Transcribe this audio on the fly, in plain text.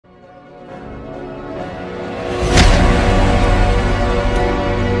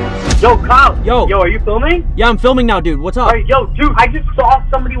Yo, Kyle. Yo. Yo, are you filming? Yeah, I'm filming now, dude. What's up? Alright, yo, dude, I just saw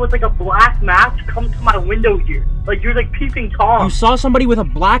somebody with like a black mask come to my window here. Like, you're like peeping Tom. You saw somebody with a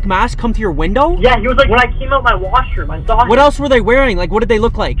black mask come to your window? Yeah, he was like, when I came out my washroom, I saw him. What else were they wearing? Like, what did they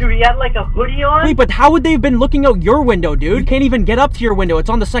look like? Dude, he had like a hoodie on. Wait, but how would they have been looking out your window, dude? You can't even get up to your window. It's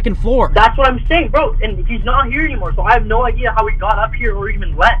on the second floor. That's what I'm saying, bro. And he's not here anymore, so I have no idea how he got up here or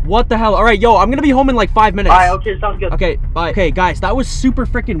even left. What the hell? Alright, yo, I'm gonna be home in like 5 minutes. Alright, okay, sounds good. Okay, bye. Okay, guys, that was super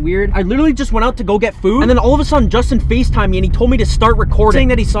freaking weird. I literally just went out to go get food, and then all of a sudden, Justin FaceTimed me, and he told me to start recording, saying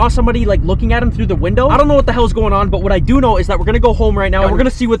that he saw somebody, like, looking at him through the window. I don't know what the hell's going on, but what I do know is that we're gonna go home right now, and we're gonna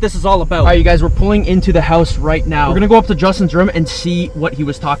see what this is all about. Alright, you guys, we're pulling into the house right now. We're gonna go up to Justin's room and see what he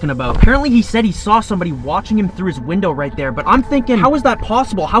was talking about. Apparently, he said he saw somebody watching him through his window right there, but I'm thinking, how is that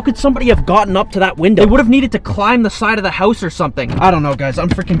possible? How could somebody have gotten up to that window? They would have needed to climb the side of the house or something. I don't know, guys. I'm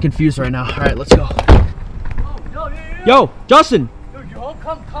freaking confused right now. Alright, let's go. Yo, Justin!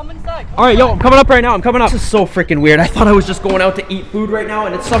 Come inside. Alright, yo, I'm coming up right now. I'm coming up. This is so freaking weird. I thought I was just going out to eat food right now,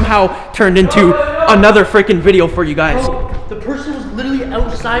 and it somehow turned into another freaking video for you guys. The person was literally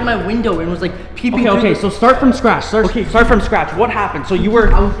outside my window and was like peeping. Okay, so start from scratch. Start from scratch. What happened? So you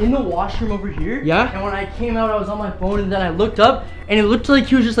were... I was in the washroom over here. Yeah? And when I came out, I was on my phone, and then I looked up, and it looked like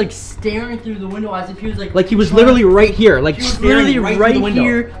he was just like staring through the window as if he was like he was literally right here, like he was staring literally right through the window.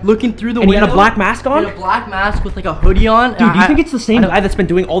 here, looking through the And window. he had a black mask on? He had a black mask with like a hoodie on. Dude, do you think it's the same guy that's been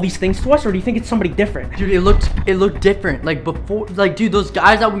doing all these things to us, or do you think it's somebody different? Dude, it looked different. Like before, like dude, those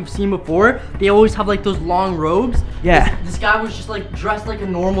guys that we've seen before, they always have like those long robes. Yeah. This guy was just like dressed like a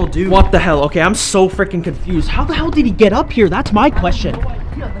normal dude. What the hell? Okay, I'm so freaking confused. How the hell did he get up here? That's my question.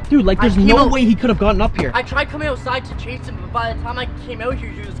 Dude, like there's no way he could have gotten up here. I tried coming outside to chase him, but by the time I came out here,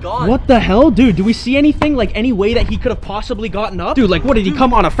 he was gone. What the hell? Dude, do we see anything, like any way that he could have possibly gotten up? Dude, like what, did he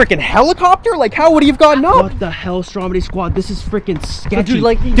come on a freaking helicopter? Like how would he have gotten up? What the hell, Stromedy squad? This is freaking sketchy.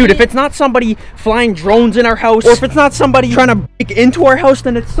 Dude, if it's not somebody flying drones in our house, or if it's not somebody trying to break into our house,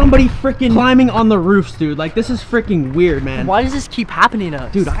 then it's somebody freaking climbing on the roofs, dude. Like this is freaking weird, man. Why does this keep happening to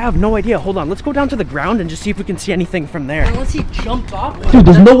us? Dude, I have no idea. Hold on, let's go down to the ground and just see if we can see anything from there. Unless he jumped off. Dude,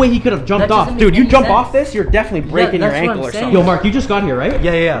 there's no way he could have jumped off. Dude, you jump off this, you're definitely breaking your ankle or something. Yo, Mark, you just got here, right?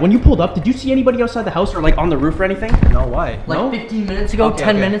 Yeah. When you pulled up, did you see anybody outside the house or like on the roof or anything? No, why? Like 15 minutes ago,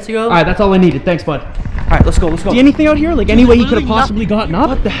 10 minutes ago. Alright, that's all I needed. Thanks, bud. Alright, let's go. See anything out here? Like any way he could have possibly gotten up?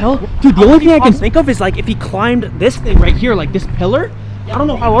 What the hell? Dude, the only thing I can think of is like if he climbed this thing right here, like this pillar. I don't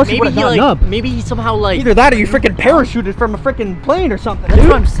know how else he would have gotten up. Maybe he somehow like... Either that or you freaking parachuted from a freaking plane or something, That's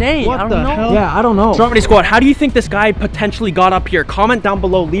what I'm saying. What the hell? Yeah, I don't know. Stromedy squad, how do you think this guy potentially got up here? Comment down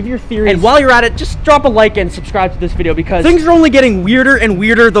below, leave your theories. And while you're at it, just drop a like and subscribe to this video because things are only getting weirder and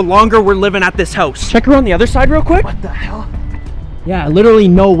weirder the longer we're living at this house. Check around the other side real quick. What the hell? Yeah, literally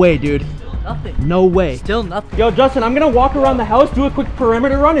no way, dude. Nothing. No way. Still nothing. Yo, Justin, I'm gonna walk around the house, do a quick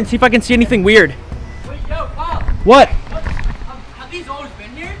perimeter run, and see if I can see anything weird. Wait, yo, Kyle. What? Have these always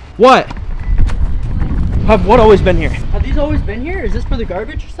been here? What? Have what always been here? Have these always been here? Is this for the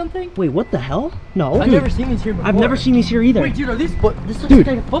garbage or something? Wait, what the hell? No. I've never seen these here before. I've never seen these here either. Wait, dude, are these... This looks like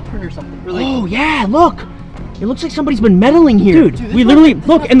a footprint or something. Or like, oh, yeah, look. It looks like somebody's been meddling here. Dude, we literally,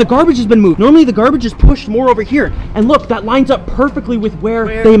 look, and the garbage has been moved. Normally the garbage is pushed more over here. And look, that lines up perfectly with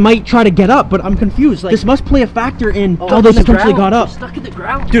where they might try to get up, but I'm confused. Like, this must play a factor in how they potentially got up. They're stuck in the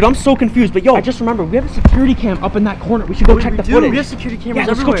ground. Dude, I'm so confused, but yo, I just remember, we have a security cam up in that corner. We should go check the footage. We have security cameras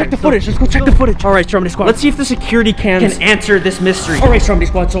let's everywhere. go check the footage. Let's go check the footage. All right, Stromedy squad. Let's see if the security cams can answer this mystery. All right, Stromedy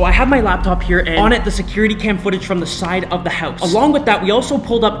squad. So I have my laptop here, and on it, the security cam footage from the side of the house. Along with that, we also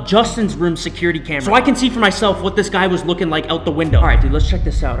pulled up Justin's room security camera, so I can see for myself what this guy was looking like out the window. All right, dude, let's check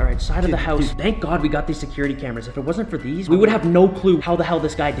this out. All right, side of the house. Dude, thank God we got these security cameras. If it wasn't for these, we would have no clue how the hell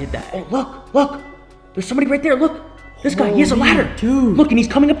this guy did that. Oh, look. There's somebody right there. Look. This guy, he has a ladder. Dude. Look, and he's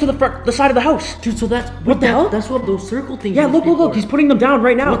coming up to the side of the house. Dude, so that's... What the hell? That's what those circle things Yeah, look. He's putting them down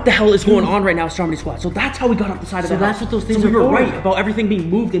right now. What the hell is going on right now, Stromedy squad? So that's how we got up the side of the house. So that's what those things are for. we were right about everything being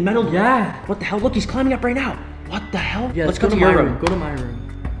moved and metal. Yeah. What the hell? Look, he's climbing up right now. What the hell? Yeah, let's go to your room. Go to my room.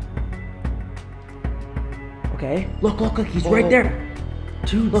 Okay. Look. He's right there.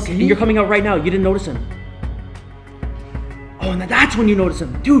 Dude, look, you're coming out right now. You didn't notice him. Oh, and that's when you notice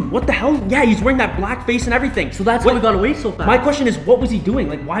him. Dude, what the hell? Yeah, he's wearing that black face and everything. So that's how we got away so fast. My question is, what was he doing?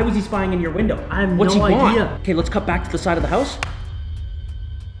 Like, why was he spying in your window? I have What's no he want? idea. Okay, let's cut back to the side of the house.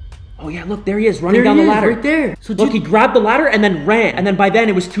 Oh yeah, look, there he is, running down the ladder. Right there. So look, he grabbed the ladder and then ran. And then by then,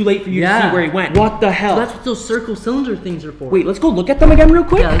 it was too late for you to see where he went. What the hell? So that's what those circle cylinder things are for. Wait, let's go look at them again real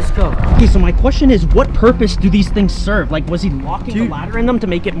quick. Yeah, let's go. Okay, so my question is, what purpose do these things serve? Like, was he locking the ladder in them to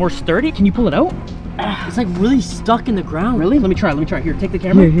make it more sturdy? Can you pull it out? It's like really stuck in the ground. Really? Let me try. Here, take the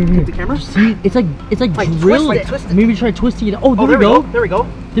camera. Here. Take the camera. See, it's like drilled. Twist it. Maybe try twisting it. Oh, There we go. There we go.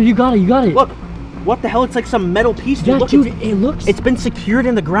 There, you got it. Look. What the hell? It's like some metal piece. Dude. Yeah, Look, dude, it looks... It's been secured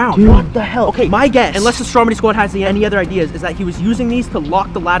in the ground. Dude. What the hell? Okay, my guess, unless the Stromedy squad has any other ideas, is that he was using these to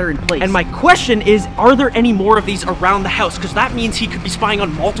lock the ladder in place. And my question is, are there any more of these around the house? Because that means he could be spying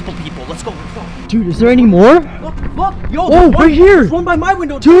on multiple people. Let's go. Dude, is there any more? Look. Yo, oh, right here. There's one by my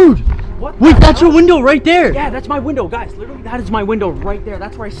window. Dude. What? Wait, that's your window right there. Yeah, that's my window, guys. Literally, that is my window right there.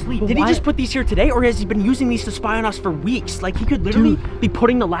 That's where I sleep. Did he just put these here today, or has he been using these to spy on us for weeks? Like, he could literally be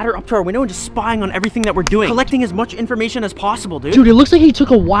putting the ladder up to our window and just spying on everything that we're doing. Collecting as much information as possible, dude. Dude, it looks like he took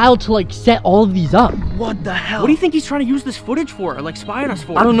a while to, like, set all of these up. What the hell? What do you think he's trying to use this footage for? Or, like, spy on us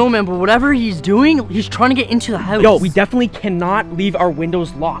for? I don't know, man, but whatever he's doing, he's trying to get into the house. Yo, we definitely cannot leave our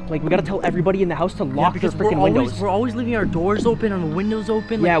windows locked. Like, we gotta tell everybody in the house to lock their freaking windows. We're always leaving our doors open and the windows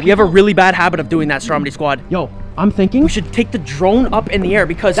open. Yeah, like, we have a really bad habit of doing that, Stromedy squad. Yo, I'm thinking we should take the drone up in the air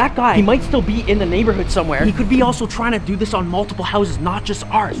because that guy, he might still be in the neighborhood somewhere. He could be also trying to do this on multiple houses, not just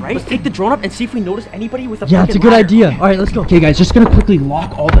ours, right? Let's take the drone up and see if we notice anybody with a Yeah, it's a good idea. All right, let's go. Okay, guys, just gonna quickly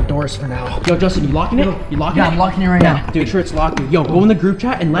lock all the doors for now. Yo, Justin, you locking it? You locking it? Yeah, I'm locking it right now. Dude, make sure it's locked. Yo, go in the group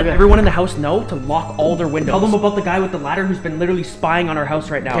chat and let everyone in the house know to lock all their windows. Tell them about the guy with the ladder who's been literally spying on our house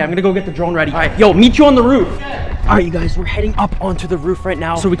right now. Okay, I'm gonna go get the drone ready. All right, yo, meet you on the roof. All right, you guys, we're heading up onto the roof right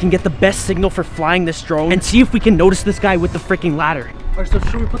now so we can get the best signal for flying this drone and see if we can notice this guy with the freaking ladder. All right, so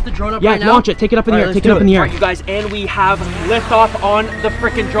should we put the drone up right now? Yeah, launch it. Take it up in the air. Take it up in the air. All right, you guys, and we have liftoff on the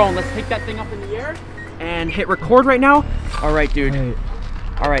freaking drone. Let's take that thing up in the air and hit record right now. All right, dude.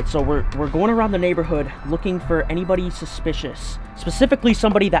 All right, so we're going around the neighborhood looking for anybody suspicious. Specifically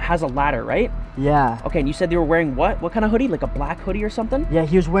somebody that has a ladder, right? Yeah. Okay, and you said they were wearing what? What kind of hoodie? Like a black hoodie or something? Yeah,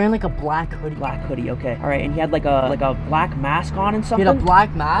 he was wearing like a black hoodie. Black hoodie, okay. All right, and he had like a black mask on and something? He had a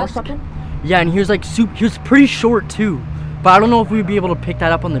black mask? Or something? Yeah, and he was like he was pretty short too. But I don't know if we'd be able to pick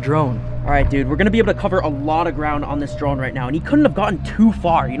that up on the drone. All right, dude, we're gonna be able to cover a lot of ground on this drone right now, and he couldn't have gotten too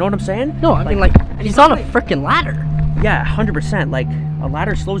far, you know what I'm saying? No, I mean like he's on a freaking ladder. Yeah, 100%. Like, a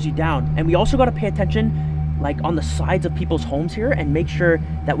ladder slows you down. And we also got to pay attention, like, on the sides of people's homes here and make sure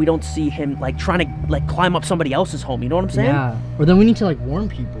that we don't see him, like, trying to, like, climb up somebody else's home. You know what I'm saying? Yeah. Or then we need to, like, warn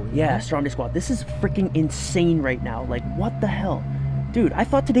people. Yeah, Stromedy squad. This is freaking insane right now. Like, what the hell? Dude, I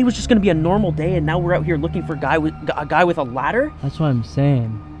thought today was just going to be a normal day, and now we're out here looking for a guy with a ladder? That's what I'm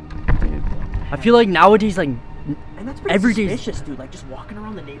saying. Dude, I feel like nowadays, like, and that's pretty suspicious, dude. Like, just walking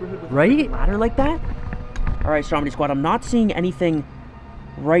around the neighborhood with a ladder like that? All right, Stromedy squad, I'm not seeing anything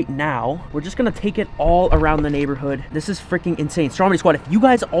right now. We're just gonna take it all around the neighborhood. This is freaking insane. Stromedy squad, if you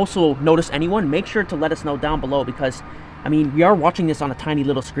guys also notice anyone, make sure to let us know down below because, I mean, we are watching this on a tiny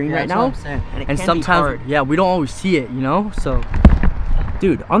little screen right now. That's what I'm saying. And sometimes, yeah, we don't always see it, you know? So,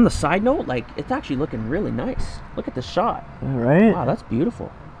 dude, on the side note, like, it's actually looking really nice. Look at this shot. All right. Wow, that's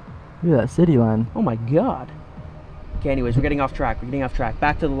beautiful. Look at that city line. Oh my God. Okay, anyways, we're getting off track.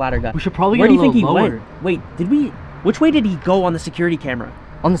 Back to the ladder guy. We should probably Where get do you think he lower. went? Wait, which way did he go on the security camera?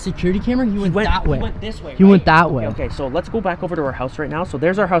 On the security camera, he went that way. He went this way, He went that way. Okay, so let's go back over to our house right now. So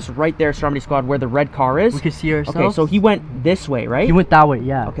there's our house right there, Stromedy squad, where the red car is. We can see ourselves. Okay, so he went this way, right? He went that way,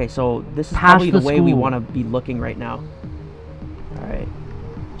 yeah. Okay, so this is Past probably the way we school. want to be looking right now. All right.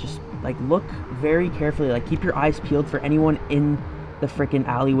 Just, like, look very carefully. Like, keep your eyes peeled for anyone in the freaking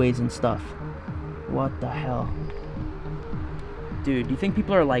alleyways and stuff. What the hell? Dude, do you think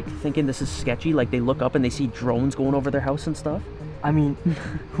people are, like, thinking this is sketchy? Like, they look up and they see drones going over their house and stuff? I mean,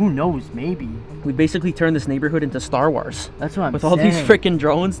 who knows? Maybe. We basically turned this neighborhood into Star Wars. That's what I'm with saying. all these freaking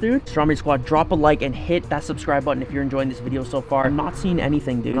drones, dude. Stromedy squad, drop a like and hit that subscribe button if you're enjoying this video so far. I'm not seeing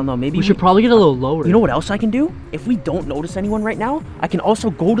anything, dude. I don't know, maybe we should probably get a little lower. You know what else I can do? If we don't notice anyone right now, I can also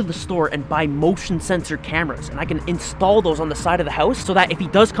go to the store and buy motion sensor cameras, and I can install those on the side of the house so that if he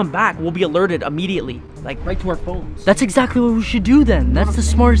does come back, we'll be alerted immediately, like right to our phones. That's exactly what we should do then. That's the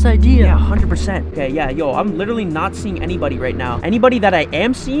smartest idea. Yeah, 100%. Okay, yeah, yo, I'm literally not seeing anybody right now. Anybody that I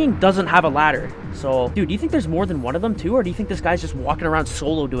am seeing doesn't have a ladder. So, dude, do you think there's more than one of them too, or do you think this guy's just walking around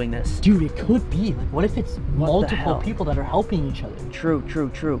solo doing this? Dude, it could be. Like, what if it's multiple people that are helping each other? True.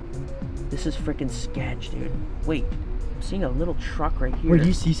 This is freaking sketch, dude. Wait, I'm seeing a little truck right here. Wait, do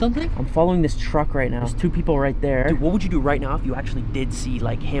you see something? I'm following this truck right now. There's two people right there. Dude, what would you do right now if you actually did see,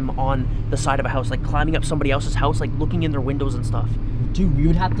 like, him on the side of a house, like climbing up somebody else's house, like looking in their windows and stuff? Dude, we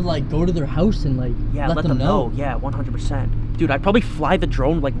would have to, like, go to their house and, like, let them know. Yeah, 100%. Dude, I'd probably fly the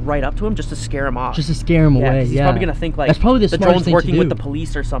drone, like, right up to him just to scare him off. Just to scare him away, He's probably gonna think, like, that's probably the drone's thing working to do. with the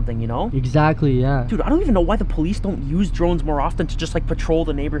police or something, you know? Exactly, yeah. Dude, I don't even know why the police don't use drones more often to just, like, patrol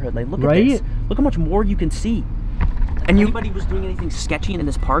the neighborhood. Like, look at this. Look how much more you can see. and anybody was doing anything sketchy in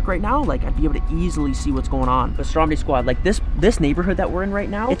this park right now, like I'd be able to easily see what's going on. But Stromedy squad, like this neighborhood that we're in right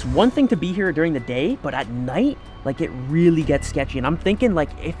now, it's one thing to be here during the day, but at night, like it really gets sketchy. And I'm thinking like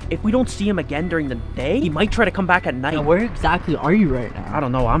if we don't see him again during the day, he might try to come back at night. Now, where exactly are you right now? I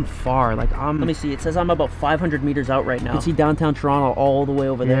don't know, I'm far. Like let me see, it says I'm about 500 meters out right now. You can see downtown Toronto all the way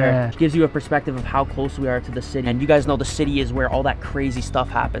over there. Which gives you a perspective of how close we are to the city. And you guys know the city is where all that crazy stuff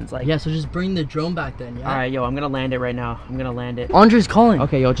happens. Like, yeah, so just bring the drone back then, yeah? All right, yo, I'm gonna land it right now. I'm gonna land it. Andre's calling.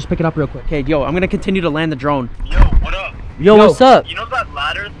 Okay, yo, just pick it up real quick. Okay, yo, I'm gonna continue to land the drone. Yo, what up? Yo, what's up? You know that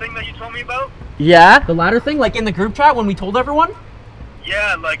ladder thing that you told me about? Yeah? The ladder thing, like in the group chat when we told everyone?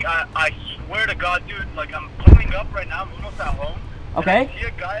 Yeah, like I swear to God, dude, like I'm pulling up right now, I'm almost at home. Okay. And I see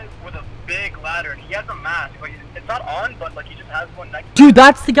a guy with a big ladder, and he has a mask. Like it's not on, but like he just has one next. Dude,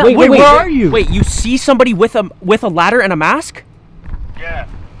 that's the guy. Wait, where are you? Wait, you see somebody with a ladder and a mask? Yeah.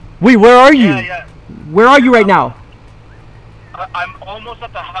 Wait, where are you? Yeah. Where are you right now? I'm almost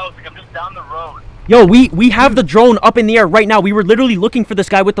at the house. Like I'm just down the road. Yo, we have the drone up in the air right now. We were literally looking for this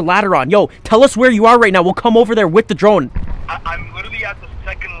guy with the ladder on. Yo, tell us where you are right now. We'll come over there with the drone. I'm literally at the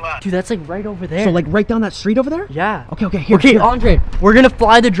second left. Dude, that's like right over there. So like right down that street over there? Yeah. Okay, here. Okay, Andre, we're gonna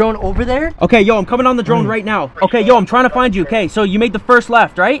fly the drone over there. Okay, yo, I'm coming on the drone right now. Okay, yo, I'm trying to find you. Okay, so you made the first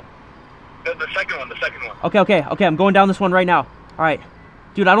left, right? The second one. Okay, I'm going down this one right now. All right.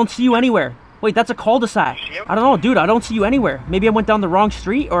 Dude, I don't see you anywhere. Wait, that's a cul-de-sac. I don't know, dude, I don't see you anywhere. Maybe I went down the wrong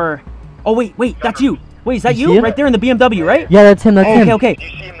street or... Oh, wait, that's you. Wait, is that you? Right there in the BMW, right? Yeah, that's him, Okay. Do you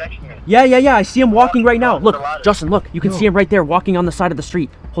see him next to me? Yeah, I see him walking right now. Look, Justin, look, you can see him right there walking on the side of the street.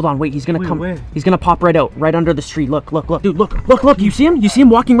 Hold on, wait, he's gonna come. where? He's gonna pop right out, right under the street. Look. Dude, look, you see him? You see him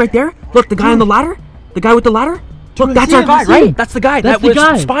walking right there? Look, the guy on the ladder? The guy with the ladder? Look, that's our guy, right? That's the guy that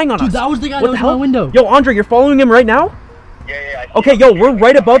was spying on us. Dude, that was the guy that was in my window. Yo, Andre, you're following him right now? Yeah. Okay, yo, we're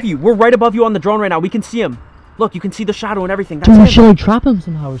right above you. We're right above you on the drone right now. We can see him. Look, you can see the shadow and everything. That's Dude, we him. should like trap him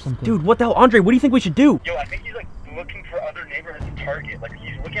somehow or something. Dude, what the hell? Andre, what do you think we should do? Yo, I think he's like looking for other neighborhoods to target. Like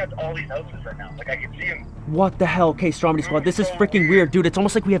he's looking at all these houses right now. Like I can see him. What the hell? Okay, Stromedy squad, this is freaking weird. Dude, it's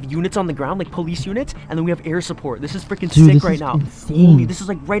almost like we have units on the ground, like police units, and then we have air support. This is freaking sick right now. Holy, this is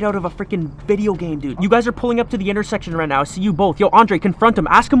like right out of a freaking video game, dude. You guys are pulling up to the intersection right now. I see you both. Yo, Andre, confront him.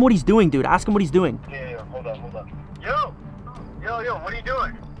 Ask him what he's doing, dude. Ask him what he's doing. Yeah, hold on. Yo, what are you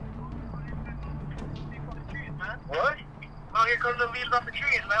doing? What? Oh, here comes the leaves off the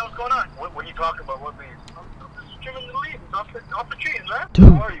trees, man. What's going on? What are you talking about? What leaves? I'm just trimming the leaves off the trees, man.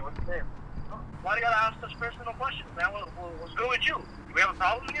 Dude. How are you? What's your name? Why do you gotta ask us personal questions, man? What's good with you? Do we have a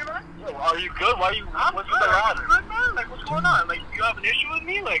problem here, man? Yo, are you good? Why are you? What's with the ladder? Good, man. Like, what's going on? Like, you have an issue with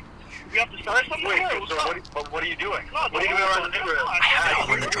me? Like, we have to start something? Wait, so what are you doing? What are you doing around the neighborhood?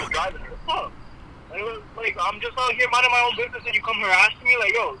 Like, I'm just out here minding my own business and you come harassing me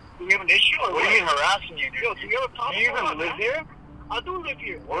like, yo, do we have an issue? Or what do you mean harassing you, dude? Yo, do you have a problem? Do you even live here? I do live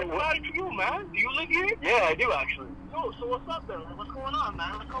here. What matter to you, man? Do you live here? Yeah, I do actually. Yo, so what's up then? Like, what's going on,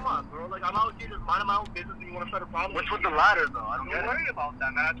 man? Like, come on, bro. Like, I'm out here just minding my own business and you want to start a problem? What's with the ladder, though? I don't get it. Don't worry about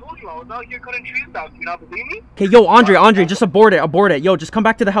that, man. I told you I was out here cutting trees down. Do you not believe me? Okay, yo, Andre, just abort it. Yo, just come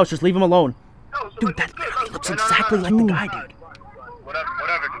back to the house. Just leave him alone. Yo, so Dude, that literally looks exactly like the guy, dude. Whatever,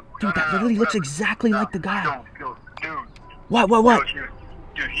 dude. Dude, that literally looks exactly like the guy. Yo, dude. What?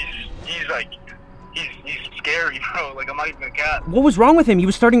 Dude, he's scary, bro. Like, I'm not even a cat. What was wrong with him? He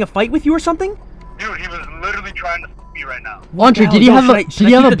was starting a fight with you or something? Dude, he was literally trying to me right now. Andre, did he have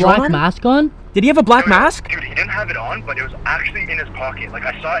a black mask on? Did he have a black mask? Dude, he didn't have it on, but it was actually in his pocket. Like,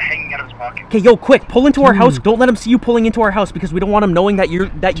 I saw it hanging out of his pocket. Okay, yo, quick, pull into our house. Don't let him see you pulling into our house because we don't want him knowing that you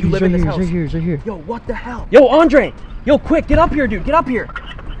live in this house. Right here. Yo, what the hell? Yo, Andre! Yo, quick, get up here, dude. Get up here.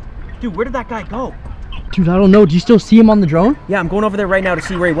 Dude, where did that guy go? Dude, I don't know. Do you still see him on the drone? Yeah, I'm going over there right now to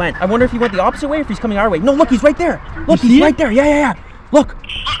see where he went. I wonder if he went the opposite way or if he's coming our way. No, look, he's right there. Look, he's right there. Yeah. Look.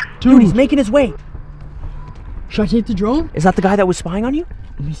 Dude, he's making his way. Should I take the drone? Is that the guy that was spying on you?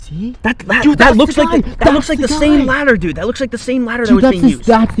 Let me see. Dude, that looks like the same ladder, dude. That looks like the same ladder that was being used.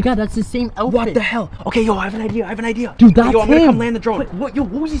 That's the guy. That's the same outfit. What the hell? Okay, yo, I have an idea. Dude, that's yo, I'm gonna him. come land the drone. What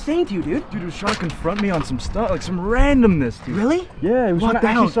was he saying to you, dude? Dude, he was trying to confront me on some stuff, like some randomness, dude. Really? Yeah, he was What trying the to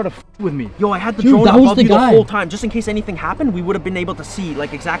actually hell? sort of with me. Yo, I had the Dude, drone that was above the you guy. the whole time, just in case anything happened. We would have been able to see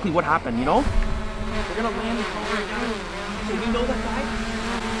like exactly what happened. You know? We're gonna land the drone right now. So we know that guy.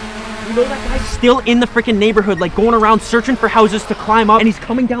 You know that guy's still in the freaking neighborhood, like going around searching for houses to climb up, and he's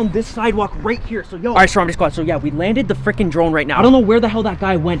coming down this sidewalk right here. So yo, all right, Stromedy squad. So yeah, we landed the freaking drone right now. I don't know where the hell that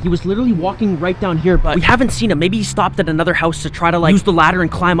guy went. He was literally walking right down here, but we haven't seen him. Maybe he stopped at another house to try to like use the ladder and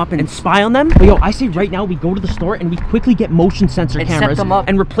climb up and spy on them. But yo, I say right now we go to the store and we quickly get motion sensor cameras set them up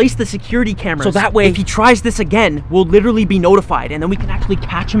and replace the security cameras. So that way, if he tries this again, we'll literally be notified, and then we can actually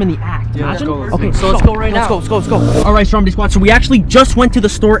catch him in the act. Yeah, Imagine? let's go. Okay, so let's go right now. Let's go. All right, Stromedy squad. So we actually just went to the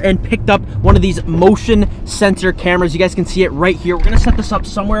store and picked up one of these motion sensor cameras. You guys can see it right here. We're gonna set this up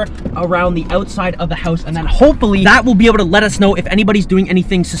somewhere around the outside of the house, and then hopefully that will be able to let us know if anybody's doing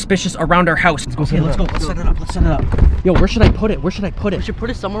anything suspicious around our house. Okay, let's go. Let's set it up. Let's set it up. Yo, where should I put it? Where should I put it? We should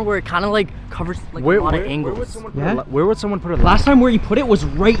put it somewhere where it kind of like covers like a lot of angles. Where would someone put it? Last time where he put it was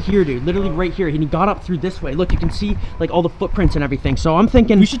right here, dude. Literally right here. And he got up through this way. Look, you can see like all the footprints and everything. So I'm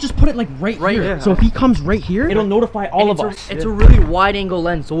thinking we should just put it like right here. Yeah. So if he comes right here, it'll notify all of us. It's a really wide angle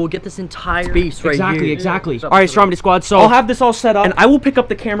lens, so we'll get this entire space right here. Exactly. All right, Stromedy squad. So I'll have this all set up, and I will pick up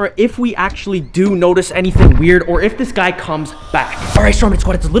the camera if we actually do notice anything weird, or if this guy comes back. All right, Stromedy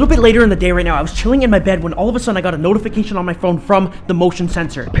squad. It's a little bit later in the day right now. I was chilling in my bed when all of a sudden I got a notification on my phone from the motion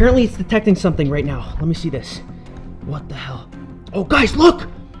sensor. Apparently, it's detecting something right now. Let me see this. What the hell? Oh, guys, look!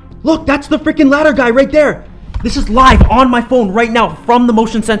 Look, that's the freaking ladder guy right there. This is live on my phone right now from the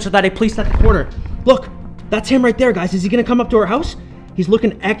motion sensor that I placed at the corner. Look, that's him right there, guys. Is he gonna come up to our house? He's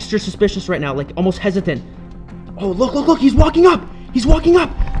looking extra suspicious right now, like almost hesitant. Oh, look, he's walking up. He's walking up.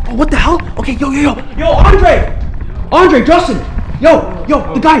 Oh, what the hell? Okay, yo, Andre, Justin. Yo,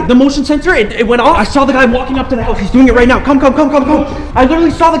 the guy, the motion sensor, it went off. I saw the guy walking up to the house. He's doing it right now. Come. I literally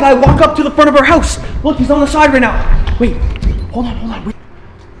saw the guy walk up to the front of our house. Look, he's on the side right now. Wait, hold on, wait.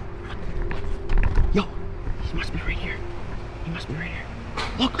 Yo, he must be right here.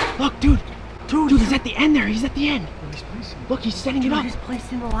 Look, dude, he's at the end there. He's at the end. Look, he's setting it up. He's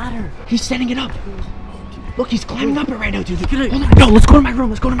placing the ladder. He's setting it up. Look, he's climbing up it right now, dude. Hold on. No, let's go to my room.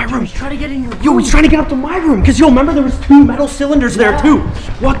 He's trying to get in your room. Yo, he's trying to get up to my room. Because, yo, remember there was 2 metal cylinders there, too.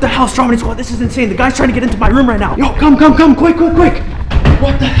 What the hell, Stromedy squad? This is insane. The guy's trying to get into my room right now. Yo, come. Quick.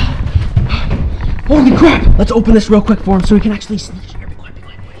 What the hell? Holy crap. Let's open this real quick for him so we can actually sneak. Be quiet.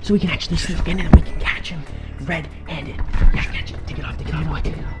 So we can actually sneak in and we can catch him red-handed. Yeah, catch him. Take it off.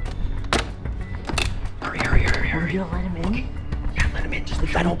 Hurry. Are you gonna let him in? Okay. Yeah, let him in. Just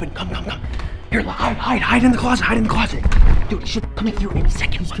leave that open. Come. Here, hide in the closet. Dude, he should be coming through any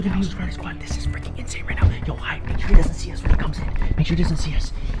second. He's gonna be in front of squad. This is freaking insane right now. Yo, hide. Make sure he doesn't see us when he comes in. Make sure he doesn't see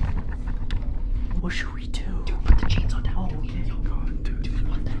us. What should we do? Dude, put the chainsaw down. Oh, okay. Yo, dude,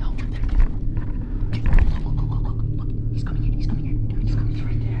 what the hell? Dude, look. He's coming in. Dude, he's coming in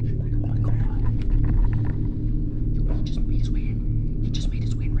right there. Oh my god. Yo, he just made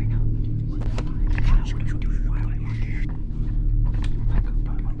his way in right now.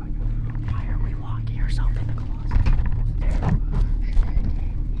 Why are we locking ourselves in the closet?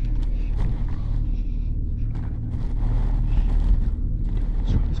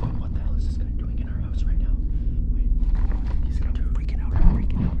 What the hell is this guy doing in our house right now? Wait, he's freaking out. What are we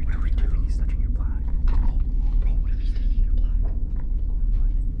doing? He's touching your black. Oh, bro, what if he's taking your black?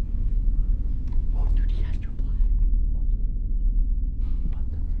 Oh, dude, he has your black. What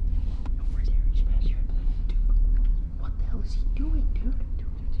the? No, right here. He has your black. Dude, what the hell is he doing, dude?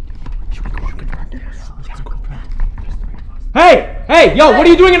 Should we go confront this? Let's go confront. Hey, yo, what are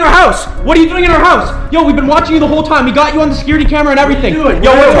you doing in our house? Yo, we've been watching you the whole time. We got you on the security camera and everything. Yo,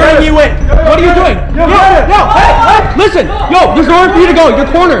 we're turning you in. What are you doing? Yo, hey, listen. Yo, there's nowhere for you to go. You're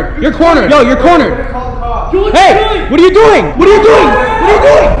cornered. Yo, you're cornered. Hey, what are you doing? Yo, what are you doing?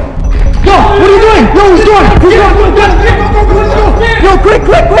 Yo, he's gone. Yo, quick.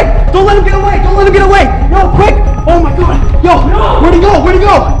 Don't let him get away. Yo, quick. Oh my god. Yo, where'd he go?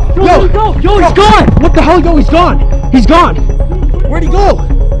 Yo, he's gone. What the hell? Yo, he's gone. Where'd he go?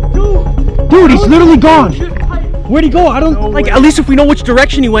 Dude, he's literally gone. Where'd he go? I don't like. At least if we know which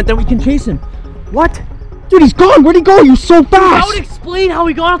direction he went, then we can chase him. What? Dude, he's gone. Where'd he go? You so fast. That would explain how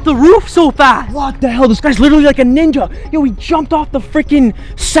he got off the roof so fast. What the hell? This guy's literally like a ninja. Yo, he jumped off the freaking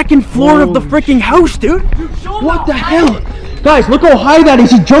second floor of the freaking house, dude. What the hell? Guys, look how high that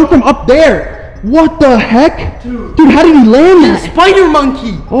is. He jumped from up there. What the heck? Dude, how did he land that? Spider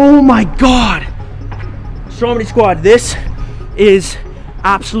monkey. Oh my god. Stromedy squad, this is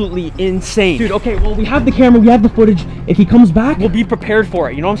absolutely insane. Dude, okay, well, we have the camera, we have the footage. If he comes back, we'll be prepared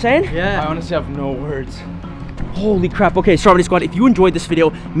for it. You know what I'm saying? Yeah. I honestly have no words. Holy crap. Okay, Stromedy Squad, if you enjoyed this video,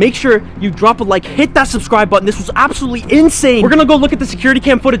 make sure you drop a like, hit that subscribe button. This was absolutely insane. We're gonna go look at the security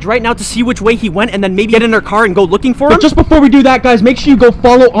cam footage right now to see which way he went and then maybe get in our car and go looking for him. But just before we do that, guys, make sure you go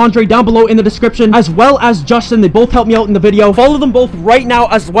follow Andre down below in the description, as well as Justin. They both helped me out in the video. Follow them both right now,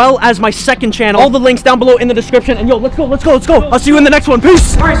 as well as my second channel. All the links down below in the description. And yo, let's go. I'll see you in the next one.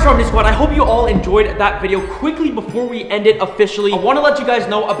 Peace. All right, Stromedy Squad, I hope you all enjoyed that video. Quickly, before we end it officially, I want to let you guys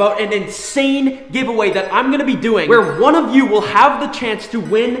know about an insane giveaway that I'm gonna be doing, where one of you will have the chance to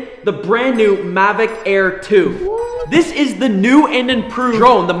win the brand new Mavic Air 2. This is the new and improved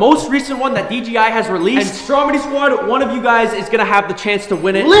drone, the most recent one that DJI has released. And Stromedy Squad, one of you guys is gonna have the chance to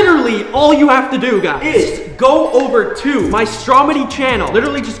win it. Literally, all you have to do, guys, is go over to my Stromedy channel.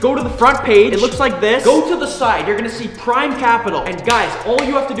 Literally, just go to the front page. It looks like this. Go to the side. You're gonna see Prime Capital. And guys, all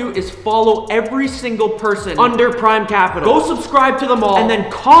you have to do is follow every single person under Prime Capital. Go subscribe to them all, and then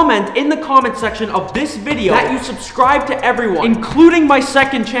comment in the comment section of this video that you subscribe to everyone, including my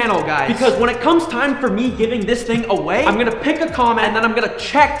second channel, guys. Because when it comes time for me giving this thing away, I'm gonna pick a comment and then I'm gonna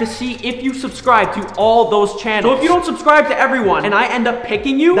check to see if you subscribe to all those channels. So if you don't subscribe to everyone and I end up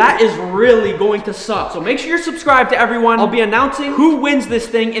picking you, that is really going to suck. So make sure you're subscribed to everyone. I'll be announcing who wins this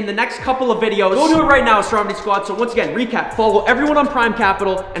thing in the next couple of videos. Go do it right now, Stromedy Squad. So once again, recap, follow everyone on Prime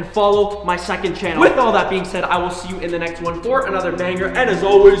Capital and follow my second channel. With all that being said, I will see you in the next one for another banger. And as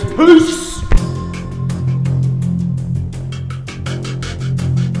always, peace!